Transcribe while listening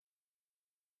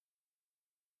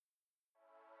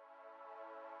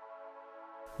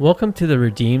Welcome to the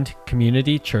Redeemed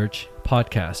Community Church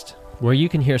podcast, where you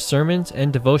can hear sermons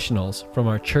and devotionals from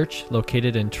our church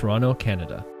located in Toronto,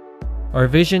 Canada. Our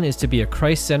vision is to be a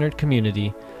Christ-centered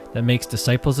community that makes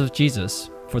disciples of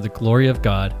Jesus for the glory of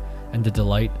God and the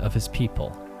delight of His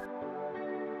people.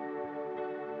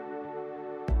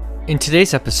 In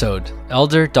today's episode,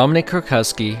 Elder Dominic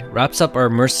Kurkowski wraps up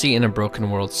our Mercy in a Broken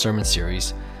World sermon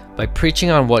series by preaching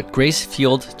on what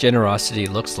grace-fueled generosity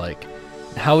looks like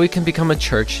and how we can become a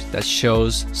church that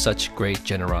shows such great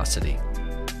generosity.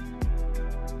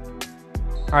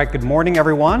 All right, good morning,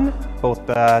 everyone, both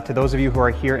to those of you who are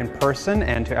here in person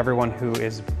and to everyone who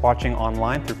is watching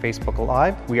online through Facebook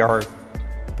Live. We are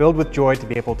filled with joy to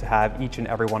be able to have each and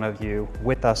every one of you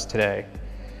with us today.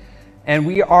 And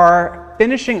we are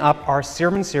finishing up our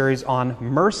sermon series on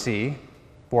mercy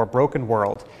for a broken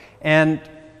world. And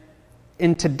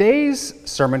in today's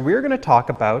sermon, we are going to talk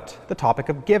about the topic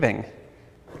of giving.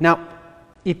 Now,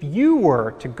 if you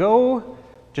were to go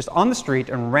just on the street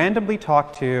and randomly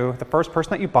talk to the first person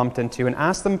that you bumped into and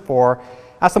ask them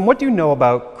what do you know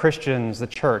about Christians, the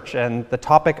church, and the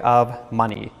topic of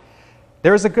money,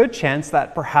 there is a good chance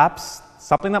that perhaps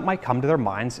something that might come to their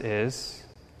minds is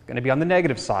going to be on the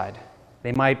negative side.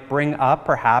 They might bring up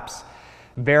perhaps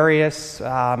various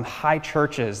high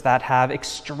churches that have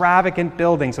extravagant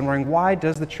buildings and wondering, why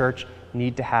does the church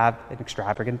need to have an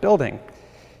extravagant building?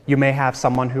 You may have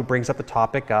someone who brings up the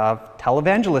topic of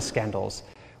televangelist scandals.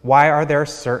 Why are there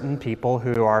certain people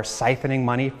who are siphoning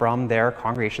money from their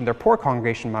congregation, their poor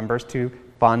congregation members, to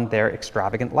fund their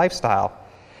extravagant lifestyle?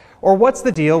 Or what's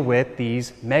the deal with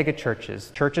these mega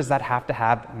churches, churches that have to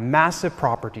have massive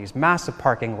properties, massive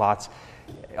parking lots,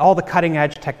 all the cutting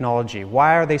edge technology?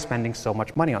 Why are they spending so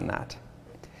much money on that?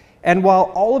 And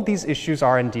while all of these issues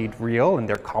are indeed real and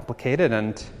they're complicated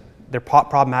and they're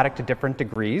problematic to different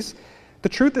degrees, the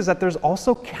truth is that there's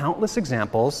also countless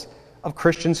examples of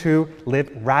Christians who live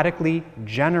radically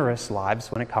generous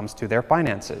lives when it comes to their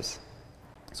finances.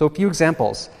 So a few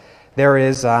examples. There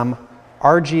is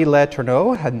R.G. Le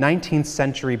Tourneau, a 19th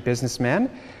century businessman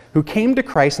who came to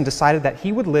Christ and decided that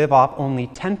he would live off only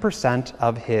 10%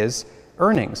 of his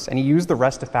earnings, and he used the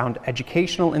rest to found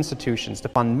educational institutions, to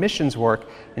fund missions work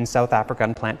in South Africa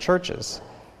and plant churches.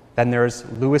 Then there's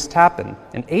Louis Tappan,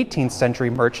 an 18th century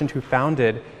merchant who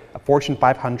founded a Fortune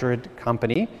 500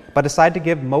 company, but decided to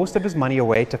give most of his money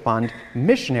away to fund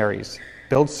missionaries,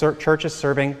 build churches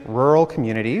serving rural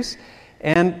communities,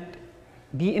 and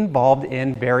be involved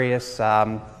in various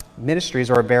ministries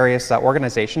or various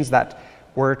organizations that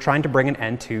were trying to bring an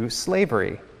end to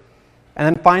slavery. And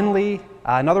then finally,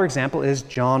 another example is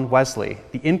John Wesley,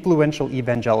 the influential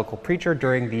evangelical preacher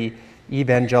during the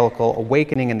Evangelical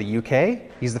Awakening in the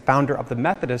UK. He's the founder of the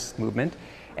Methodist movement,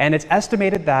 and it's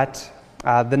estimated that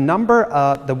the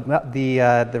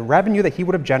revenue that he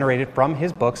would have generated from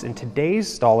his books in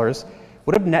today's dollars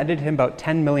would have netted him about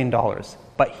 $10 million.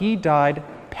 But he died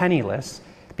penniless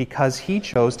because he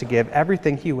chose to give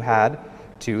everything he had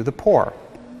to the poor.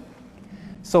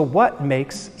 So what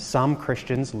makes some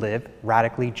Christians live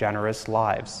radically generous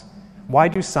lives? Why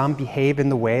do some behave in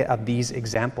the way of these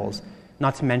examples?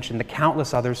 Not to mention the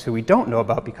countless others who we don't know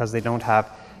about because they don't have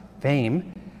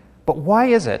fame. But why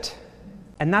is it?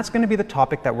 And that's going to be the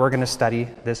topic that we're going to study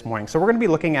this morning. So we're going to be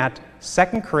looking at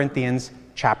 2 Corinthians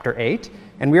chapter 8,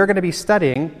 and we are going to be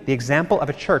studying the example of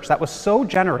a church that was so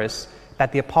generous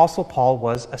that the Apostle Paul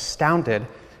was astounded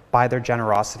by their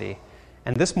generosity.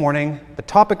 And this morning, the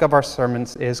topic of our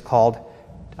sermons is called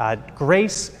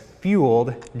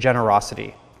Grace-Fueled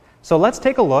Generosity. So let's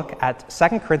take a look at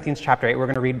 2 Corinthians chapter 8. We're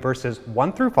going to read verses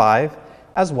 1 through 5,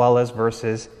 as well as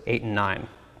verses 8 and 9.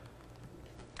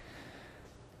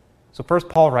 So first,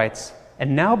 Paul writes,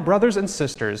 "And now, brothers and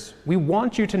sisters, we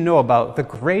want you to know about the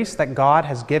grace that God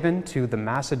has given to the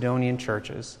Macedonian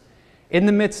churches. In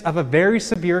the midst of a very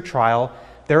severe trial,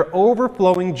 their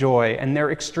overflowing joy and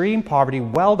their extreme poverty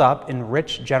welled up in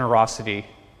rich generosity.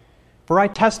 For I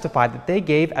testify that they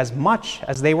gave as much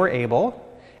as they were able,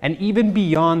 and even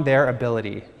beyond their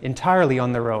ability, entirely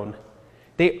on their own.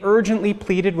 They urgently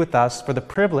pleaded with us for the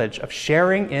privilege of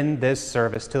sharing in this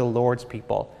service to the Lord's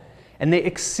people, and they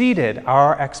exceeded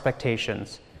our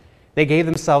expectations. They gave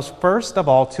themselves first of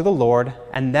all to the Lord,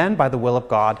 and then by the will of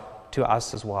God to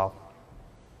us as well.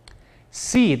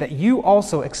 See that you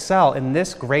also excel in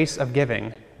this grace of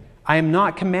giving. I am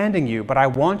not commanding you, but I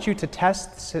want you to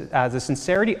test the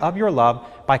sincerity of your love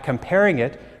by comparing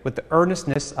it with the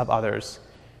earnestness of others.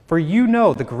 For you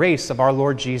know the grace of our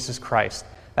Lord Jesus Christ,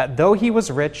 that though he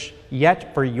was rich,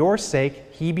 yet for your sake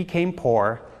he became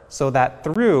poor, so that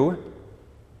through..."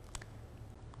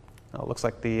 Oh, it looks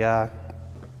like the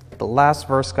the last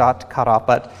verse got cut off,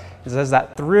 but it says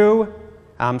that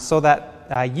so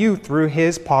that you through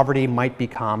his poverty might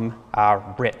become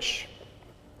rich.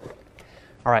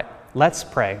 All right, let's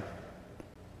pray.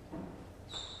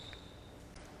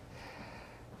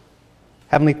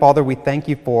 Heavenly Father, we thank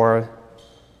you for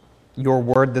your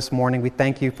word this morning. We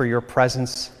thank you for your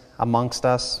presence amongst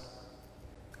us.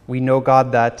 We know,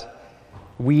 God, that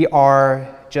we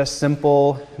are just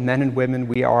simple men and women.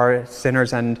 We are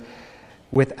sinners, and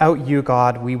without you,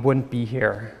 God, we wouldn't be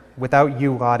here. Without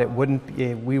you, God,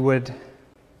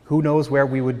 who knows where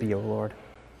we would be, O Lord.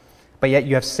 But yet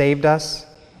you have saved us.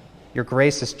 Your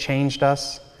grace has changed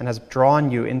us and has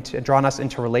drawn us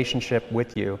into relationship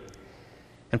with you.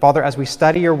 And Father, as we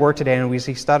study your word today and we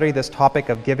study this topic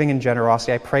of giving and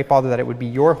generosity, I pray, Father, that it would be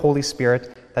your Holy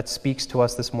Spirit that speaks to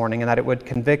us this morning and that it would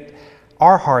convict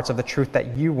our hearts of the truth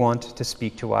that you want to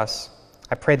speak to us.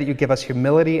 I pray that you give us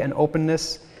humility and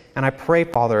openness, and I pray,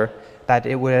 Father, that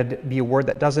it would be a word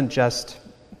that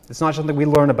it's not something we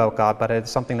learn about, God, but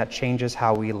it's something that changes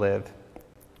how we live.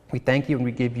 We thank you and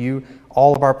we give you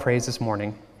all of our praise this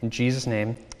morning. In Jesus'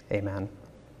 name, amen.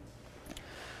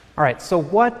 All right, so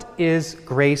what is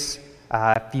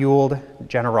grace-fueled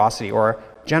generosity, or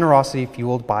generosity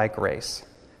fueled by grace?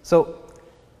 So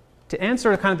to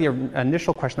answer kind of the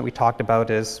initial question that we talked about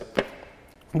is,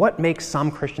 what makes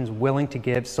some Christians willing to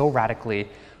give so radically,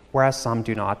 whereas some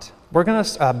do not? We're going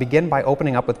to begin by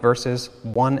opening up with verses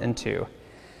 1 and 2.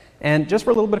 And just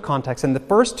for a little bit of context, in the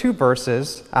first two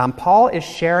verses, Paul is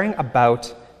sharing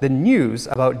about the news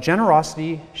about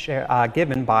generosity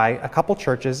given by a couple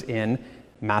churches in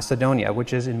Macedonia,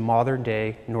 which is in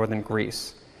modern-day northern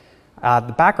Greece.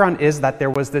 The background is that there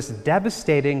was this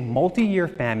devastating multi-year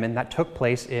famine that took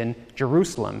place in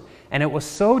Jerusalem, and it was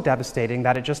so devastating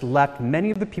that it just left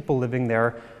many of the people living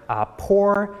there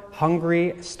poor,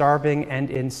 hungry, starving,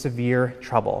 and in severe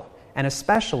trouble. And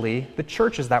especially the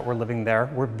churches that were living there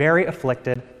were very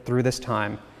afflicted through this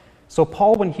time. So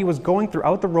Paul, when he was going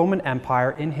throughout the Roman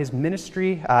Empire in his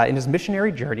ministry, in his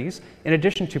missionary journeys, in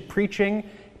addition to preaching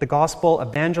the gospel,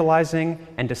 evangelizing,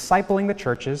 and discipling the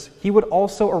churches, he would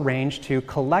also arrange to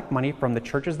collect money from the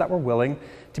churches that were willing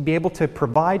to be able to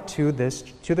provide to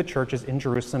the churches in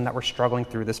Jerusalem that were struggling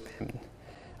through this famine.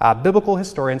 Biblical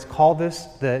historians call this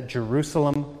the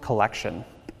Jerusalem collection.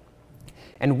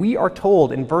 And we are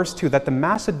told in verse 2 that the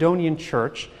Macedonian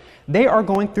church, they are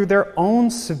going through their own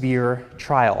severe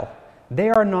trial. They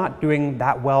are not doing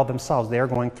that well themselves. They are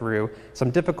going through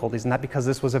some difficulties, and that because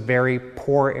this was a very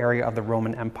poor area of the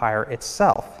Roman Empire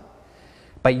itself.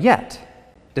 But yet,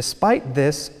 despite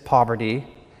this poverty,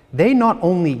 they not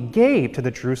only gave to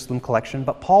the Jerusalem collection,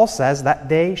 but Paul says that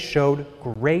they showed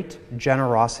great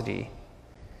generosity.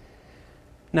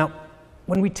 Now,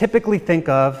 when we typically think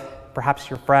of perhaps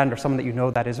your friend or someone that you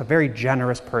know that is a very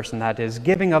generous person, that is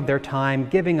giving of their time,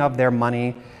 giving of their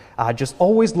money, just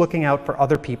always looking out for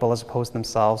other people as opposed to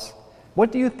themselves,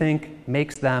 what do you think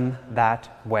makes them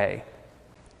that way?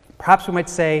 Perhaps we might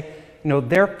say,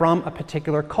 they're from a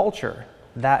particular culture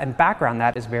and background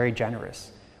that is very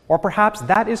generous. Or perhaps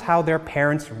that is how their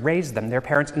parents raised them. Their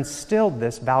parents instilled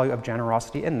this value of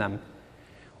generosity in them.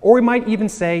 Or we might even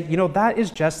say, that is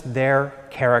just their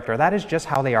character. That is just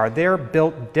how they are. They're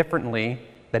built differently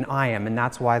than I am, and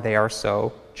that's why they are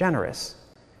so generous.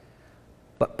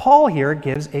 But Paul here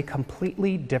gives a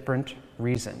completely different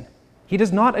reason. He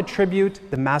does not attribute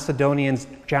the Macedonians'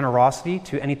 generosity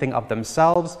to anything of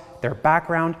themselves, their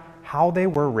background, how they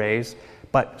were raised,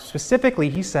 but specifically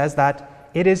he says that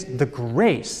it is the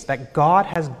grace that God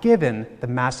has given the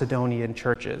Macedonian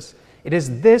churches. It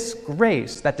is this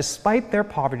grace that despite their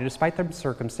poverty, despite their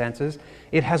circumstances,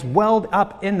 it has welled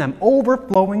up in them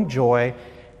overflowing joy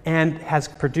and has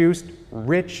produced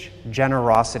rich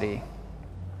generosity.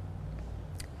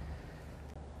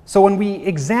 So when we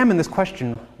examine this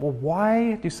question, well,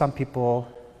 why do some people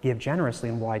give generously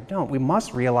and why don't? We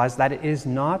must realize that it is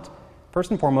not, first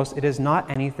and foremost, it is not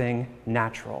anything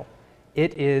natural.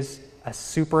 It is a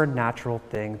supernatural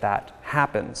thing that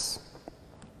happens.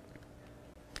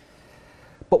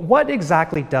 But what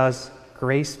exactly does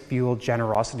grace-fueled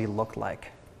generosity look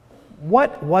like?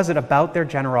 What was it about their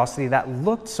generosity that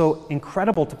looked so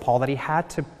incredible to Paul that he had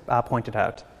to point it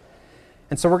out?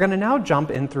 And so we're going to now jump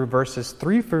in through verses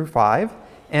 3 through 5,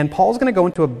 and Paul's going to go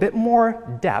into a bit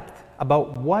more depth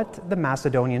about what the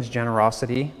Macedonians'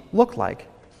 generosity looked like.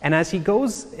 And as he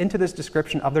goes into this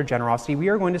description of their generosity, we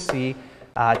are going to see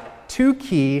two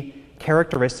key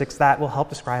characteristics that will help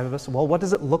describe us, well, what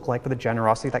does it look like for the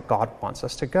generosity that God wants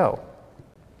us to go?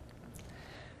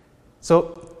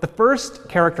 So the first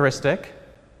characteristic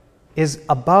is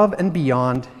above and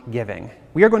beyond giving.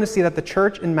 we are going to see that the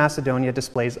church in Macedonia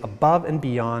displays above and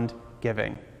beyond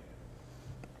giving.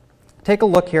 Take a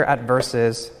look here at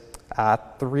verses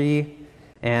 3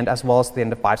 and as well as the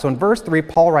end of 5. So in verse 3,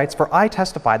 Paul writes, "For I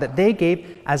testify that they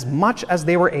gave as much as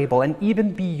they were able and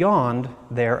even beyond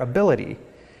their ability."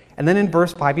 And then in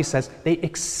verse 5 he says, "They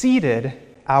exceeded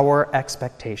our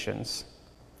expectations."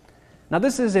 Now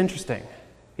this is interesting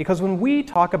because when we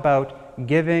talk about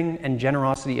giving and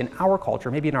generosity in our culture,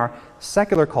 maybe in our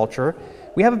secular culture,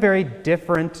 we have a very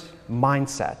different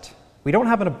mindset. We don't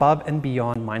have an above and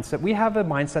beyond mindset. We have a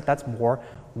mindset that's more,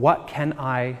 what can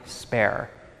I spare?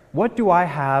 What do I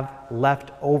have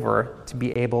left over to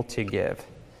be able to give?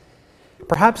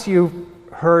 Perhaps you've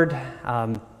heard,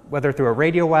 whether through a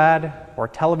radio ad or a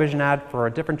television ad for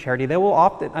a different charity, they will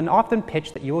often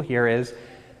pitch that you will hear is,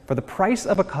 for the price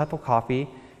of a cup of coffee,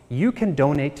 you can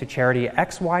donate to charity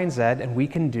X, Y, and Z, and we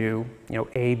can do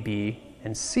A, B,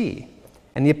 and C.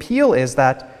 And the appeal is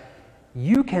that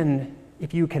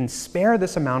if you can spare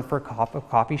this amount for a cup of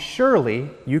coffee, surely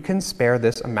you can spare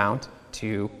this amount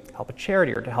to help a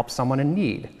charity or to help someone in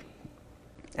need.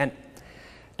 And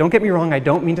don't get me wrong, I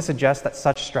don't mean to suggest that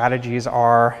such strategies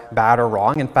are bad or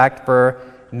wrong. In fact, for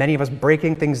many of us,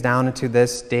 breaking things down into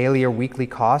this daily or weekly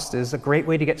cost is a great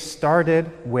way to get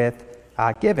started with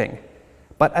giving.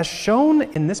 But as shown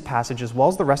in this passage, as well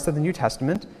as the rest of the New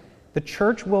Testament, the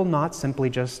church will not simply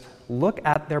just look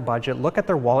at their budget, look at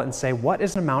their wallet, and say, what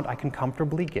is an amount I can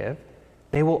comfortably give?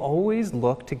 They will always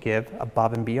look to give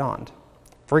above and beyond.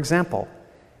 For example,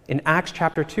 in Acts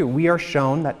chapter 2, we are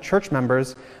shown that church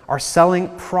members are selling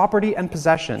property and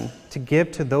possession to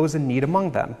give to those in need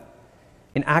among them.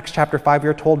 In Acts chapter 5, we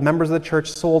are told members of the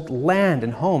church sold land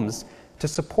and homes to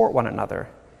support one another.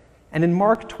 And in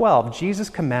Mark 12, Jesus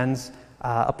commends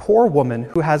a poor woman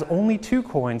who has only 2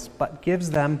 coins but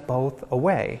gives them both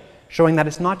away, showing that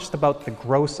it's not just about the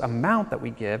gross amount that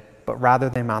we give, but rather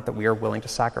the amount that we are willing to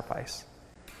sacrifice.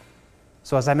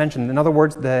 So as I mentioned, in other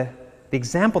words, the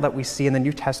example that we see in the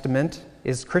New Testament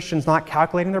is Christians not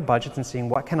calculating their budgets and seeing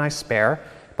what can I spare,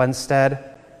 but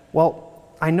instead, well,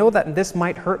 I know that this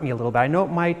might hurt me a little bit. I know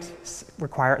it might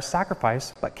require a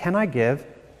sacrifice, but can I give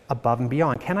above and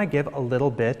beyond? Can I give a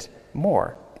little bit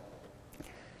more?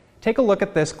 Take a look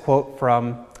at this quote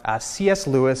from C.S.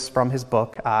 Lewis from his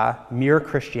book, Mere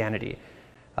Christianity.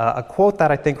 A quote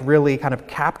that I think really kind of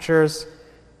captures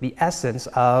the essence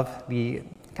of the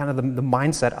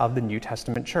mindset of the New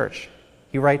Testament church.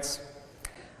 He writes,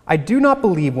 "I do not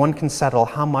believe one can settle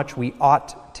how much we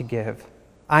ought to give.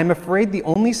 I am afraid the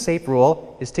only safe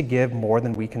rule is to give more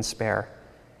than we can spare.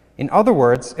 In other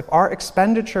words, if our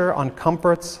expenditure on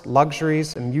comforts,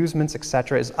 luxuries, amusements,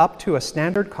 etc. is up to a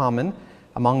standard common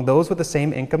among those with the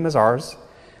same income as ours,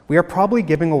 we are probably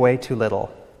giving away too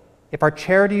little. If our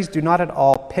charities do not at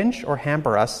all pinch or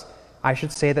hamper us, I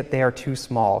should say that they are too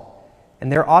small,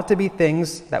 and there ought to be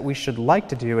things that we should like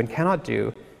to do and cannot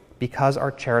do because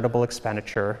our charitable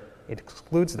expenditure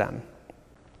excludes them."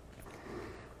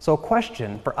 So a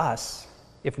question for us,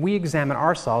 if we examine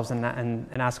ourselves and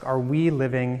ask, are we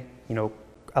living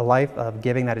a life of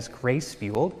giving that is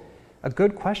grace-fueled? A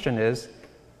good question is,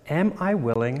 am I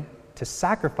willing to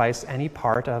sacrifice any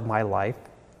part of my life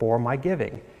for my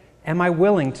giving? Am I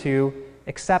willing to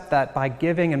accept that by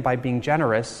giving and by being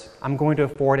generous, I'm going to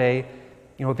afford a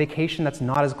vacation that's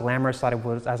not as glamorous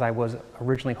as I was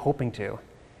originally hoping to?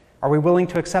 Are we willing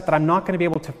to accept that I'm not going to be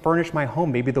able to furnish my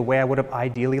home maybe the way I would have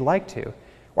ideally liked to?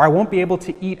 Or I won't be able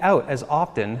to eat out as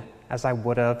often as I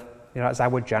would have, as I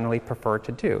would generally prefer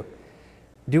to do?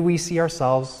 Do we see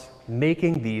ourselves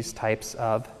making these types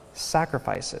of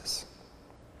sacrifices?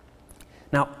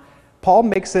 Now, Paul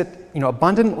makes it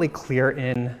abundantly clear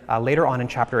in later on in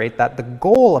chapter 8 that the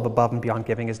goal of above and beyond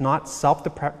giving is not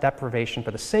self-deprivation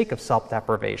for the sake of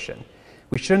self-deprivation.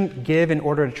 We shouldn't give in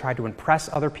order to try to impress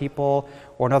other people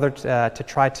or in order to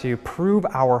try to prove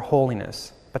our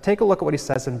holiness. But take a look at what he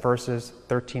says in verses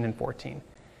 13 and 14.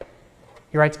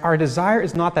 He writes, "Our desire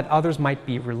is not that others might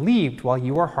be relieved while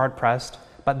you are hard-pressed,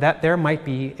 but that there might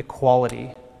be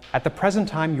equality. At the present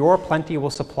time, your plenty will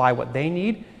supply what they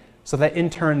need, so that in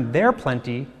turn their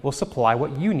plenty will supply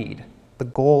what you need." The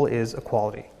goal is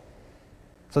equality.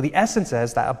 So the essence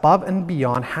is that above and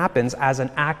beyond happens as an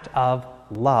act of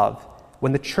love.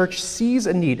 When the church sees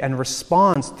a need and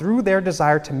responds through their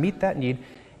desire to meet that need,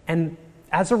 and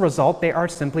as a result, they are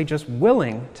simply just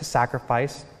willing to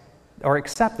sacrifice or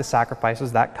accept the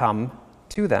sacrifices that come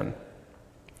to them.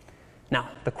 Now,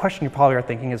 the question you probably are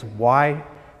thinking is, why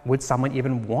would someone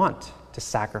even want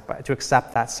to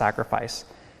accept that sacrifice?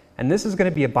 And this is going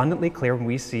to be abundantly clear when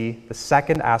we see the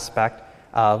second aspect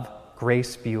of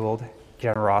grace-fueled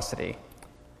generosity.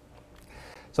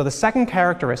 So the second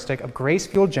characteristic of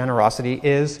grace-fueled generosity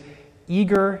is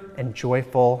eager and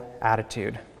joyful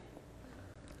attitude.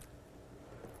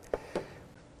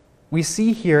 We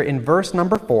see here in verse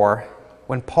number 4,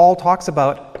 when Paul talks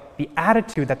about the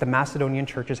attitude that the Macedonian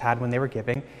churches had when they were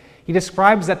giving, he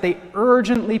describes that they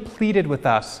urgently pleaded with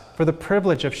us for the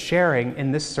privilege of sharing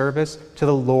in this service to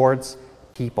the Lord's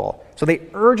people. So they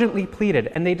urgently pleaded,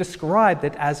 and they described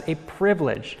it as a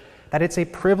privilege, that it's a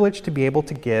privilege to be able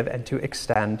to give and to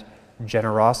extend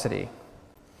generosity.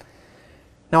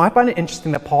 Now, I find it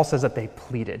interesting that Paul says that they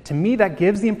pleaded. To me, that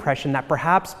gives the impression that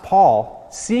perhaps Paul,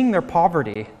 seeing their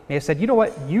poverty, may have said, you know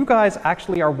what, you guys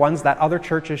actually are ones that other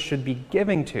churches should be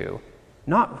giving to,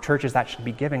 not churches that should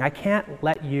be giving. I can't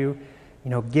let you,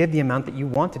 give the amount that you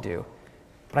want to do.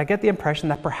 But I get the impression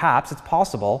that perhaps it's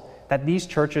possible that these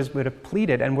churches would have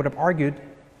pleaded and would have argued,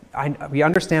 we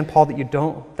understand, Paul,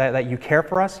 that you care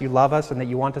for us, you love us, and that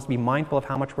you want us to be mindful of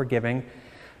how much we're giving,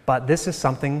 but this is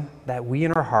something that we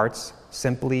in our hearts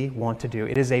simply want to do.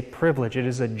 It is a privilege, it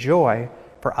is a joy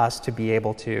for us to be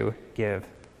able to give.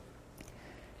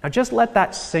 Now just let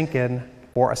that sink in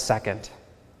for a second.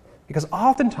 Because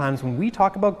oftentimes when we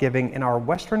talk about giving in our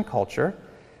Western culture,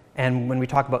 and when we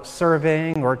talk about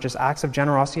serving or just acts of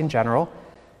generosity in general,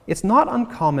 it's not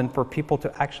uncommon for people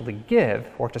to actually give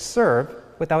or to serve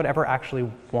without ever actually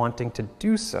wanting to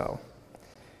do so.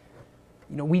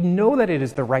 We know that it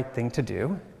is the right thing to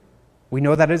do. We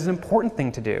know that it is an important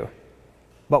thing to do.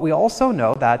 But we also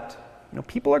know that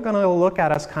people are going to look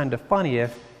at us kind of funny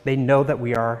if they know that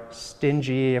we are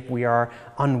stingy, if we are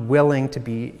unwilling to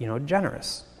be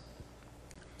generous.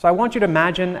 So I want you to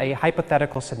imagine a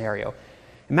hypothetical scenario.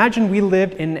 Imagine we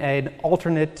lived in an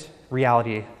alternate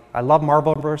reality. I love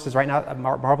Marvel verses right now.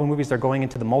 Marvel movies, they're going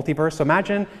into the multiverse. So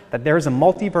imagine that there's a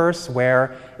multiverse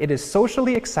where it is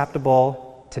socially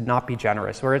acceptable to not be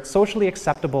generous, where it's socially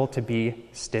acceptable to be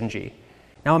stingy.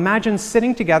 Now imagine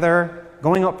sitting together,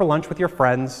 going out for lunch with your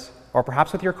friends, or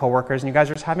perhaps with your coworkers, and you guys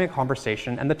are just having a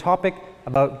conversation, and the topic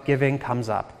about giving comes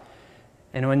up.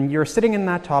 And when you're sitting in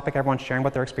that topic, everyone's sharing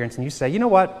about their experience, and you say, you know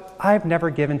what, I've never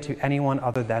given to anyone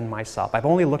other than myself. I've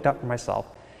only looked out for myself.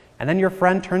 And then your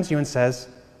friend turns to you and says,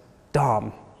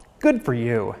 Dom, good for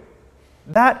you.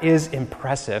 That is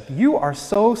impressive. You are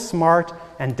so smart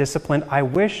and disciplined. I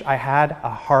wish I had a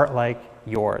heart like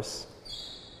yours.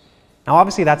 Now,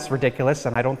 obviously, that's ridiculous,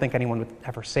 and I don't think anyone would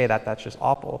ever say that. That's just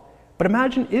awful. But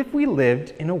imagine if we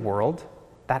lived in a world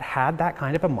that had that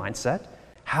kind of a mindset,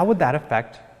 how would that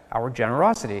affect our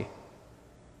generosity?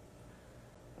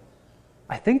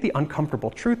 I think the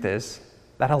uncomfortable truth is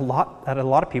that a lot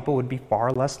of people would be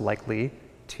far less likely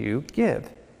to give.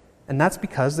 And that's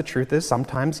because the truth is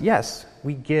sometimes, yes,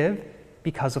 we give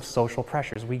because of social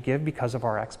pressures. We give because of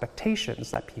our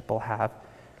expectations that people have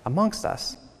amongst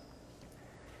us.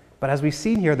 But as we've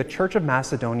seen here, the Church of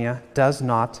Macedonia does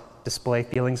not display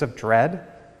feelings of dread.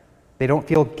 They don't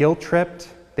feel guilt-tripped.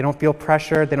 They don't feel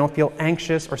pressured. They don't feel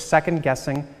anxious or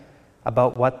second-guessing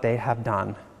about what they have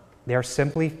done. They are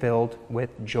simply filled with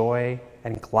joy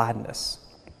and gladness.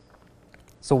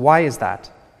 So why is that?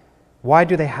 Why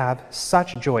do they have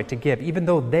such joy to give, even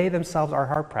though they themselves are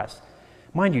hard-pressed?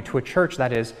 Mind you, to a church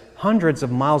that is hundreds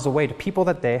of miles away, to people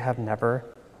that they have never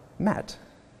met.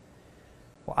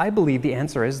 Well, I believe the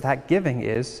answer is that giving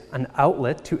is an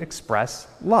outlet to express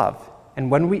love. And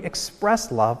when we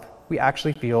express love, we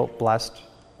actually feel blessed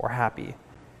or happy.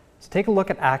 So take a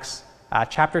look at Acts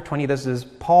chapter 20. This is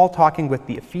Paul talking with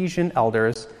the Ephesian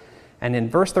elders. And in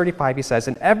verse 35, he says,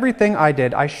 "In everything I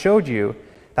did, I showed you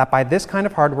that by this kind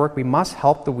of hard work we must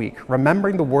help the weak,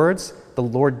 remembering the words the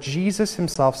Lord Jesus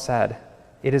himself said,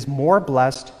 'It is more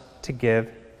blessed to give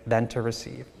than to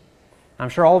receive.'" I'm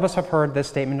sure all of us have heard this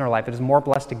statement in our life. It is more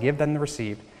blessed to give than to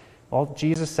receive. Well,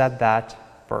 Jesus said that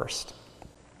first.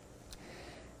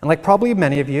 And like probably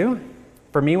many of you,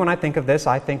 for me, when I think of this,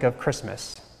 I think of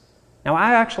Christmas. Now,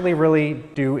 I actually really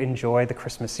do enjoy the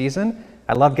Christmas season.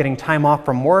 I love getting time off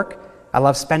from work. I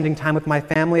love spending time with my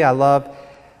family. I love,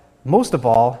 most of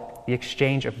all, the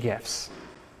exchange of gifts.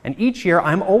 And each year,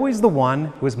 I'm always the one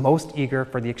who is most eager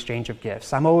for the exchange of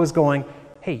gifts. I'm always going,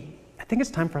 hey, I think it's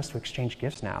time for us to exchange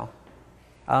gifts now.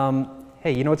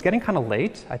 Hey, it's getting kind of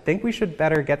late. I think we should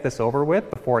better get this over with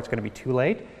before it's going to be too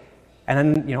late. And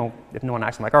then, if no one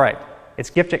asks, I'm like, all right, it's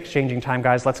gift exchanging time,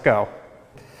 guys, let's go.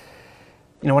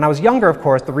 When I was younger, of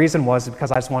course, the reason was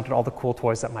because I just wanted all the cool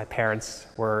toys that my parents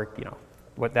were,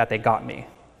 that they got me.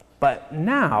 But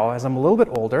now, as I'm a little bit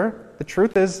older, the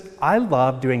truth is I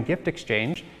love doing gift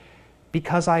exchange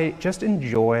because I just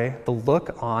enjoy the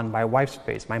look on my wife's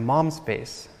face, my mom's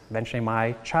face, eventually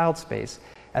my child's face,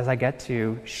 as I get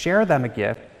to share them a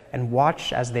gift and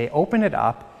watch as they open it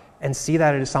up and see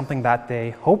that it is something that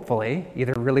they hopefully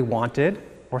either really wanted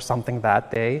or something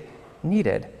that they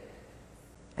needed.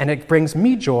 And it brings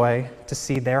me joy to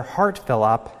see their heart fill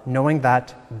up knowing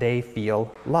that they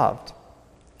feel loved.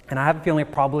 And I have a feeling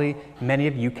probably many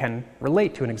of you can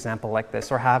relate to an example like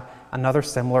this or have another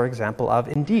similar example of,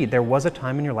 indeed, there was a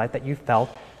time in your life that you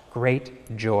felt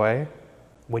great joy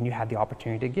when you had the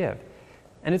opportunity to give.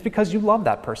 And it's because you love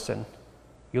that person.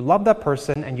 You love that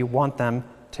person and you want them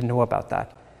to know about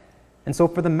that. And so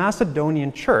for the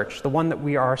Macedonian church, the one that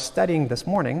we are studying this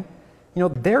morning,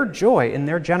 their joy in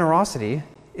their generosity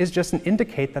is just to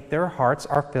indicate that their hearts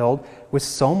are filled with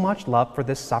so much love for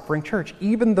this suffering church,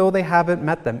 even though they haven't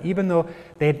met them, even though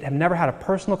they have never had a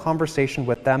personal conversation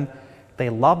with them. They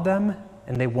love them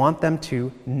and they want them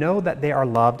to know that they are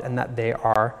loved and that they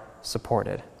are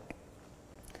supported.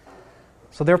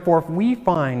 So therefore, if we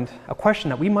find a question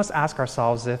that we must ask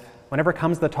ourselves whenever it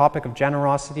comes to the topic of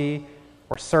generosity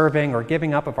or serving or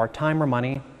giving up of our time or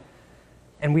money,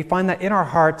 and we find that in our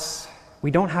hearts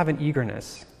we don't have an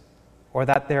eagerness, or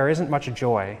that there isn't much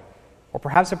joy, or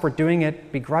perhaps if we're doing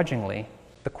it begrudgingly,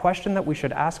 the question that we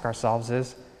should ask ourselves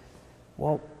is,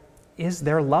 well, is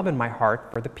there love in my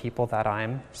heart for the people that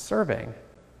I'm serving?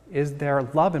 Is there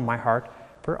love in my heart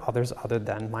for others other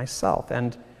than myself?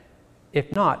 And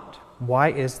if not,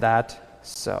 why is that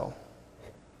so?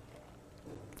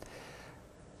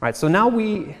 All right, so now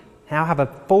we have a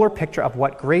fuller picture of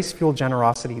what grace-fueled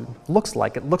generosity looks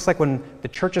like. It looks like when the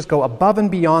churches go above and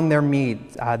beyond their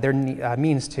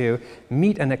means to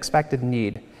meet an expected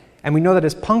need. And we know that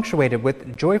it's punctuated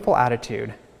with joyful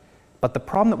attitude. But the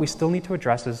problem that we still need to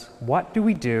address is, what do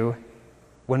we do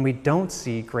when we don't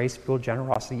see grace-fueled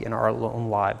generosity in our own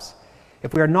lives?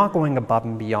 If we are not going above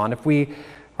and beyond, if we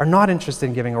are not interested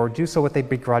in giving or do so with a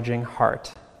begrudging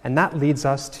heart. And that leads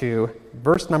us to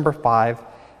verse number 5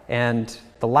 and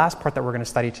the last part that we're going to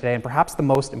study today, and perhaps the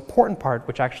most important part,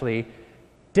 which actually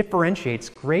differentiates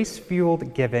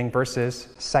grace-fueled giving versus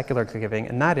secular giving,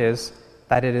 and that is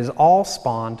that it is all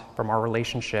spawned from our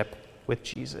relationship with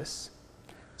Jesus.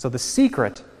 So the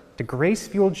secret to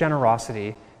grace-fueled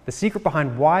generosity, the secret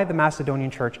behind why the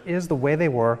Macedonian church is the way they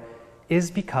were,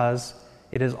 is because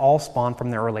it is all spawned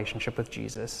from their relationship with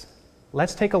Jesus.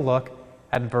 Let's take a look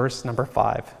at verse number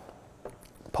 5.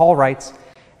 Paul writes,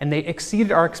 "And they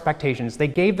exceeded our expectations. They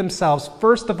gave themselves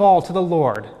first of all to the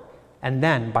Lord, and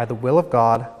then, by the will of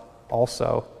God,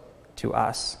 also to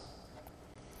us."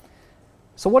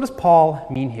 So what does Paul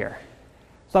mean here?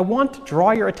 So I want to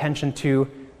draw your attention to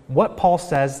what Paul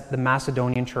says the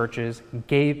Macedonian churches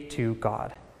gave to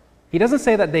God. He doesn't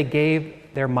say that they gave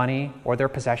their money or their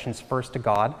possessions first to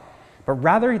God, but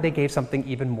rather they gave something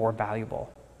even more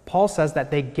valuable. Paul says that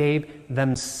they gave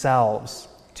themselves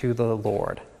to the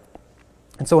Lord.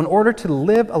 And so in order to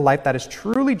live a life that is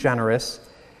truly generous,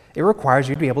 it requires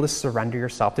you to be able to surrender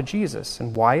yourself to Jesus.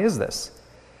 And why is this?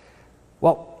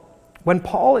 Well, when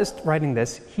Paul is writing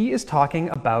this, he is talking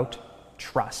about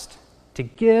trust. To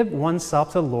give oneself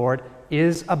to the Lord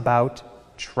is about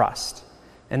trust.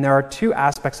 And there are two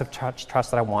aspects of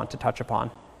trust that I want to touch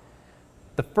upon.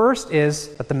 The first is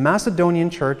that the Macedonian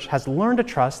church has learned to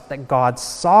trust that God's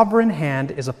sovereign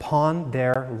hand is upon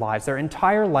their lives, their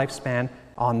entire lifespan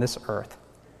on this earth.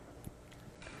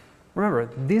 Remember,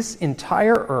 this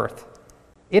entire earth,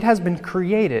 it has been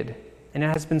created and it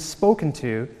has been spoken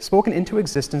into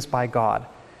existence by God.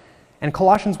 And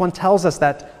Colossians 1 tells us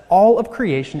that all of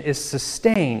creation is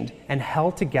sustained and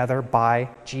held together by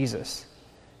Jesus.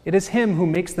 It is Him who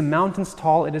makes the mountains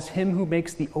tall. It is Him who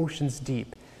makes the oceans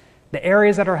deep. The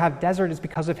areas that have desert is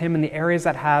because of Him, and the areas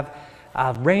that have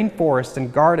rainforests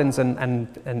and gardens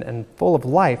and full of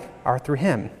life are through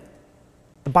Him.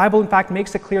 The Bible, in fact,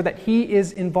 makes it clear that He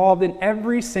is involved in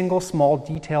every single small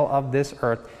detail of this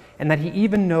earth, and that He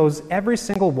even knows every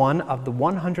single one of the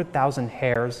 100,000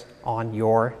 hairs on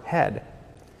your head.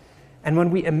 And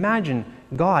when we imagine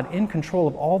God in control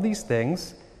of all these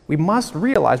things, we must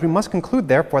conclude,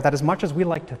 therefore, that as much as we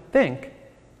like to think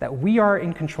that we are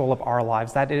in control of our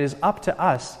lives, that it is up to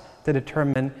us to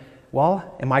determine,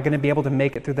 well, am I going to be able to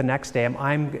make it through the next day? Am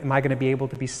I going to be able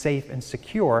to be safe and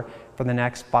secure for the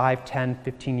next 5, 10,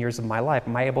 15 years of my life?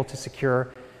 Am I able to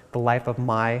secure the life of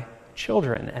my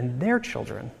children and their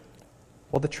children?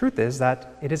 Well, the truth is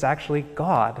that it is actually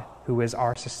God who is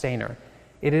our sustainer.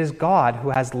 It is God who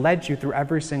has led you through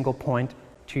every single point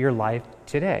to your life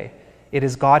today. It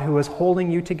is God who is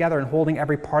holding you together and holding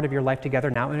every part of your life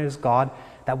together now, and it is God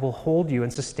that will hold you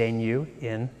and sustain you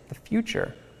in the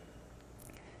future.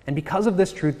 And because of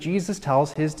this truth, Jesus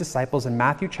tells His disciples in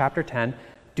Matthew chapter 10,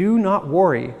 do not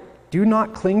worry, do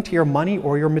not cling to your money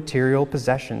or your material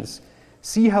possessions.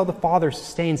 See how the Father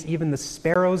sustains even the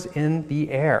sparrows in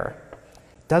the air.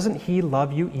 Doesn't he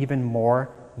love you even more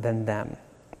than them?"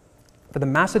 For the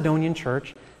Macedonian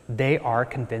church, they are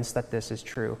convinced that this is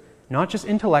true. Not just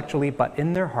intellectually, but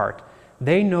in their heart.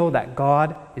 They know that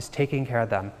God is taking care of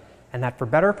them, and that for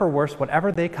better or for worse,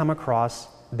 whatever they come across,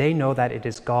 they know that it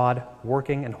is God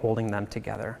working and holding them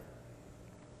together.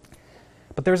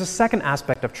 But there's a second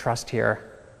aspect of trust here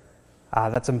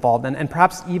that's involved, and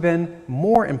perhaps even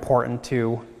more important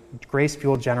to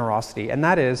grace-fueled generosity, and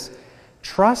that is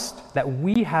trust that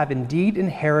we have indeed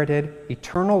inherited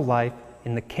eternal life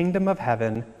in the kingdom of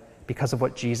heaven because of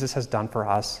what Jesus has done for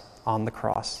us on the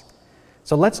cross.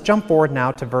 So let's jump forward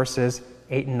now to verses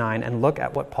 8 and 9 and look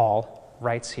at what Paul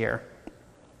writes here.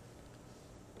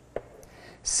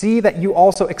 "See that you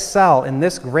also excel in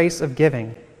this grace of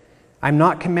giving. I'm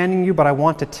not commanding you, but I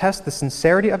want to test the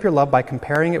sincerity of your love by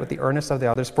comparing it with the earnestness of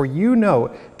the others. For you know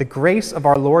the grace of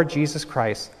our Lord Jesus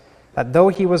Christ, that though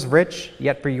he was rich,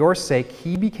 yet for your sake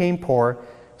he became poor,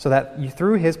 so that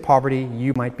through his poverty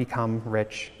you might become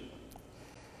rich."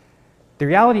 The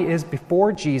reality is,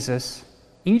 before Jesus,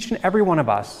 each and every one of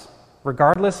us,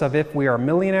 regardless of if we are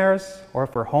millionaires or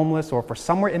if we're homeless or if we're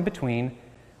somewhere in between,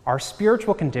 our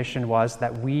spiritual condition was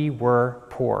that we were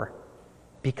poor.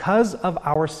 Because of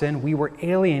our sin, we were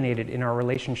alienated in our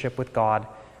relationship with God.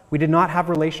 We did not have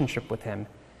relationship with him.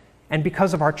 And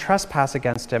because of our trespass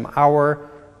against him, our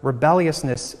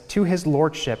rebelliousness to his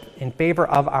lordship in favor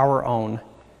of our own,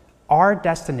 our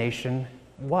destination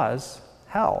was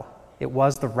hell. It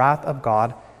was the wrath of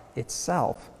God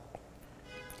itself.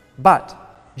 But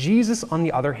Jesus, on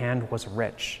the other hand, was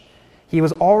rich. He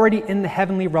was already in the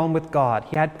heavenly realm with God.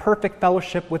 He had perfect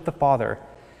fellowship with the Father.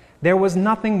 There was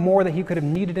nothing more that he could have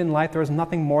needed in life. There was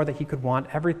nothing more that he could want.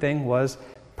 Everything was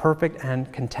perfect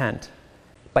and content.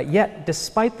 But yet,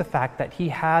 despite the fact that he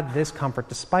had this comfort,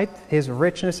 despite his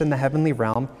richness in the heavenly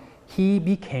realm, he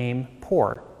became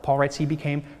poor. Paul writes he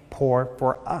became poor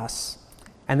for us.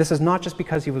 And this is not just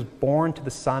because he was born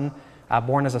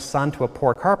as a son to a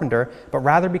poor carpenter, but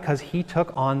rather because he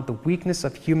took on the weakness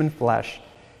of human flesh,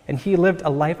 and he lived a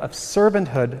life of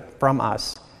servanthood from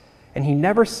us. And he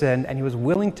never sinned, and he was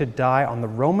willing to die on the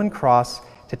Roman cross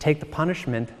to take the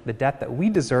punishment, the death that we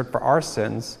deserved for our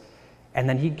sins, and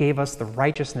then he gave us the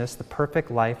righteousness, the perfect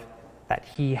life that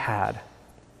he had.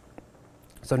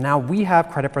 So now we have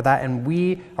credit for that, and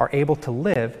we are able to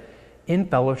live in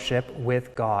fellowship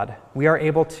with God. We are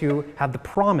able to have the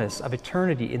promise of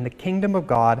eternity in the kingdom of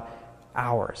God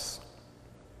ours.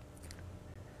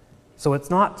 So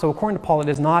according to Paul, it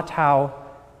is not how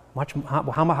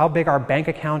big our bank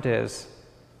account is.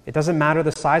 It doesn't matter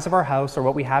the size of our house or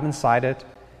what we have inside it.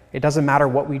 It doesn't matter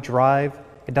what we drive.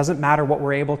 It doesn't matter what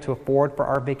we're able to afford for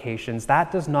our vacations.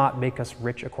 That does not make us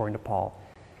rich, according to Paul.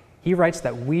 He writes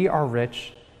that we are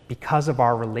rich because of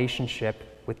our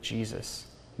relationship with Jesus.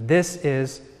 This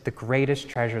is the greatest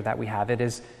treasure that we have. It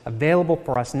is available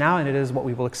for us now, and it is what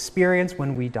we will experience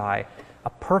when we die, a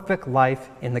perfect life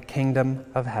in the kingdom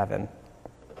of heaven.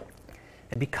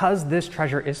 And because this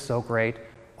treasure is so great,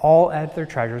 all other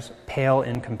treasures pale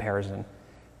in comparison.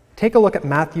 Take a look at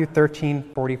Matthew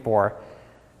 13:44,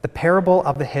 the parable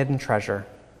of the hidden treasure.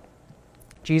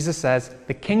 Jesus says,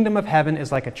 "The kingdom of heaven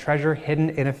is like a treasure hidden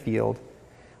in a field.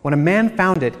 When a man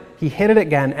found it, he hid it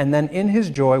again, and then in his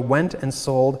joy went and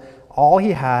sold all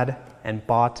he had and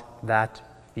bought that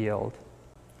field."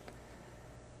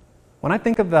 When I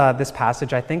think of this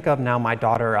passage, I think of now my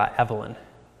daughter, Evelyn.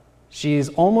 She's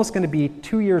almost going to be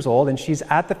 2 years old, and she's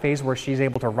at the phase where she's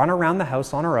able to run around the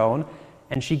house on her own,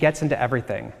 and she gets into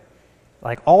everything.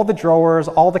 Like all the drawers,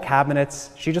 all the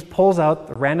cabinets, she just pulls out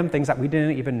the random things that we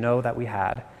didn't even know that we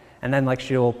had. And then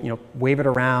she'll wave it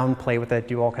around, play with it,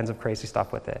 do all kinds of crazy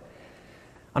stuff with it.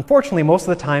 Unfortunately, most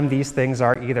of the time these things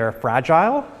are either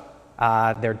fragile,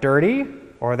 they're dirty,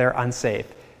 or they're unsafe.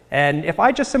 And if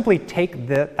I just simply take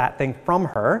that thing from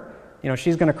her,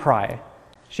 she's going to cry.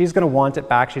 She's going to want it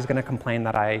back. She's going to complain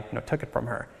that I took it from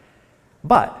her.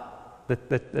 But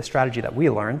the strategy that we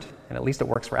learned, and at least it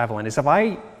works for Evelyn, is if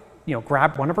I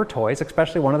grab one of her toys,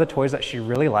 especially one of the toys that she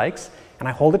really likes, and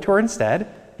I hold it to her instead,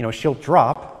 she'll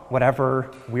drop whatever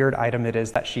weird item it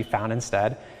is that she found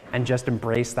instead and just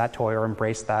embrace that toy or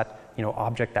embrace that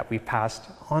object that we've passed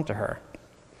on to her.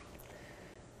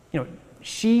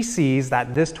 She sees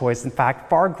that this toy is in fact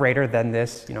far greater than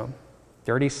this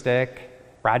dirty stick,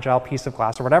 fragile piece of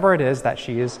glass, or whatever it is that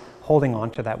she is holding on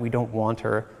to that we don't want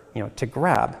her to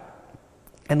grab.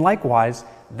 And likewise,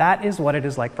 that is what it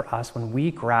is like for us when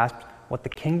we grasp what the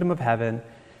kingdom of heaven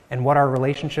and what our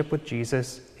relationship with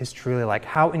Jesus is truly like.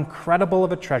 How incredible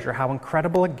of a treasure, how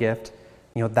incredible a gift,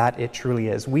 that it truly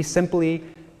is. We simply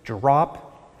drop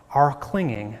our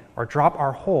clinging or drop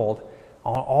our hold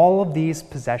on all of these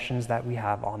possessions that we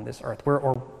have on this earth.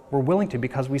 We're willing to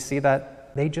because we see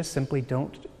that they just simply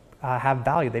don't have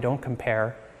value. They don't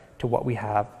compare to what we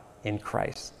have in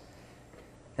Christ.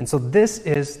 And so this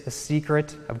is the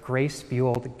secret of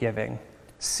grace-fueled giving.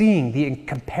 Seeing the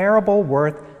incomparable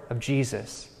worth of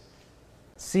Jesus.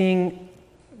 Seeing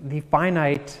the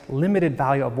finite, limited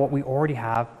value of what we already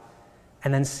have,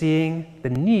 and then seeing the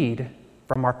need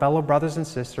from our fellow brothers and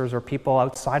sisters or people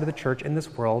outside of the church in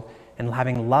this world, and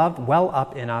having love well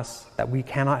up in us that we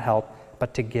cannot help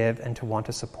but to give and to want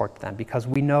to support them, because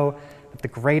we know that the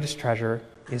greatest treasure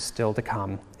is still to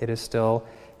come. It is still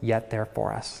yet there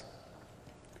for us.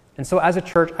 And so as a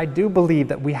church, I do believe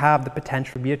that we have the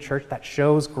potential to be a church that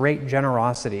shows great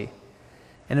generosity.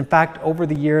 And in fact, over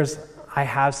the years, I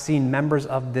have seen members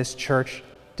of this church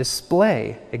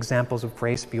display examples of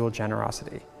grace-fueled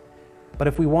generosity. But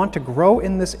if we want to grow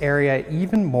in this area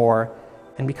even more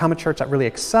and become a church that really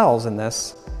excels in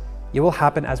this, it will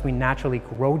happen as we naturally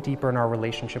grow deeper in our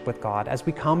relationship with God, as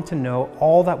we come to know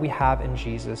all that we have in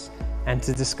Jesus and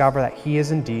to discover that He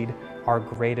is indeed our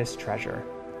greatest treasure.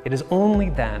 It is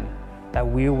only then that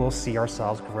we will see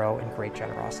ourselves grow in great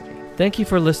generosity. Thank you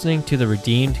for listening to the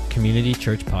Redeemed Community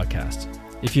Church podcast.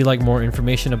 If you'd like more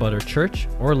information about our church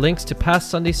or links to past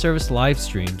Sunday service live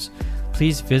streams,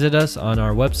 please visit us on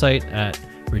our website at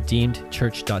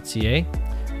redeemedchurch.ca,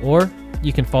 or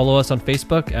you can follow us on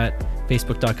Facebook at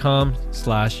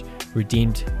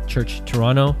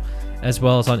facebook.com/redeemedchurchtoronto, as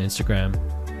well as on Instagram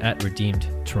at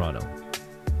redeemedtoronto.